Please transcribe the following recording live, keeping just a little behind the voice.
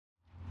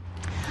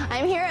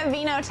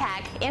Vino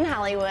Tech in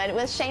Hollywood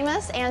with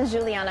Seamus and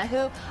Juliana,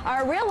 who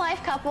are a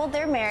real-life couple.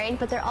 They're married,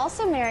 but they're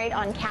also married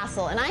on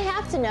Castle. And I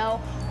have to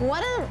know,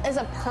 what is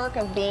a perk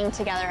of being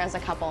together as a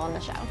couple on the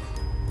show?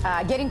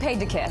 Getting paid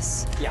to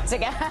kiss. Yeah.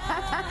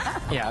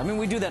 Yeah, I mean,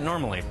 we do that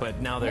normally,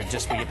 but now we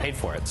get paid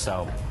for it,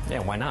 so yeah,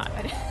 why not?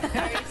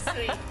 Very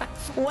sweet.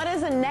 What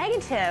is a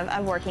negative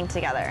of working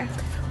together?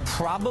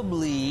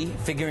 Probably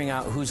figuring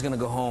out who's going to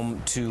go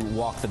home to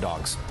walk the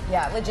dogs.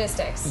 Yeah,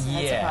 logistics.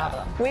 That's a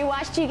problem. We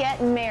watched you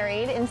get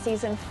married in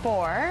season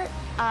 4.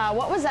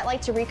 What was that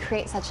like to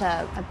recreate such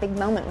a big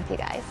moment with you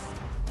guys?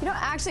 You know,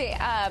 actually,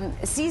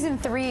 season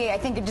 3, I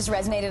think it just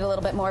resonated a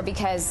little bit more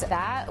because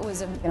that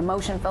was an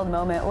emotion-filled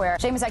moment where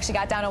Seamus actually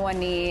got down on one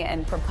knee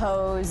and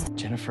proposed.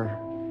 Jennifer,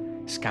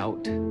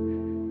 Scout,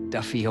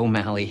 Duffy,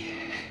 O'Malley,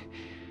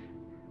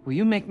 will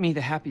you make me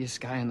the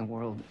happiest guy in the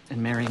world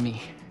and marry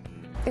me?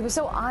 It was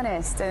so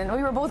honest, and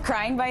we were both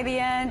crying by the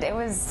end. It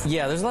was...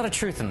 Yeah, there's a lot of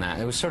truth in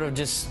that. It was sort of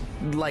just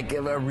like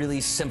a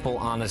really simple,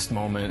 honest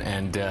moment,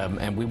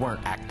 and we weren't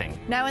acting.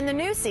 Now, in the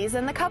new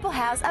season, the couple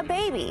has a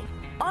baby.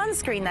 On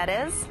screen, that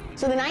is.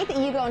 So the night that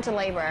you go into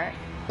labor,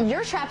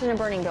 you're trapped in a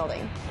burning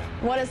building.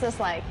 What is this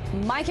like?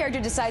 My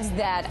character decides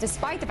that,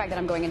 despite the fact that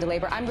I'm going into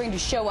labor, I'm going to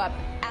show up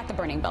at the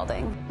burning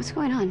building. What's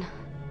going on?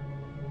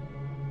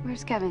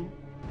 Where's Kevin?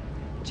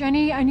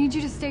 Jenny, I need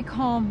you to stay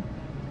calm.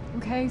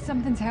 Okay,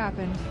 something's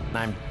happened.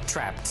 I'm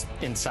trapped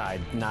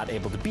inside, not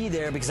able to be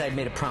there because I had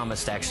made a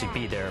promise to actually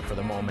be there for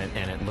the moment,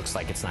 and it looks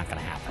like it's not going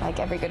to happen. Like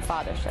every good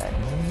father should.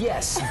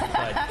 Yes,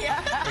 but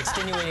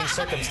extenuating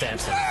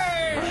circumstances.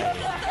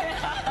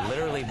 Right.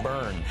 Literally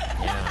burn.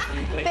 Yeah.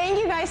 Thank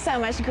you guys so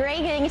much. Great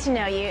getting to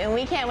know you, and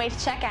we can't wait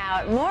to check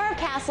out more of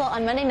Castle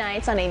on Monday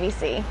nights on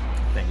ABC.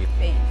 Thank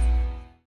you.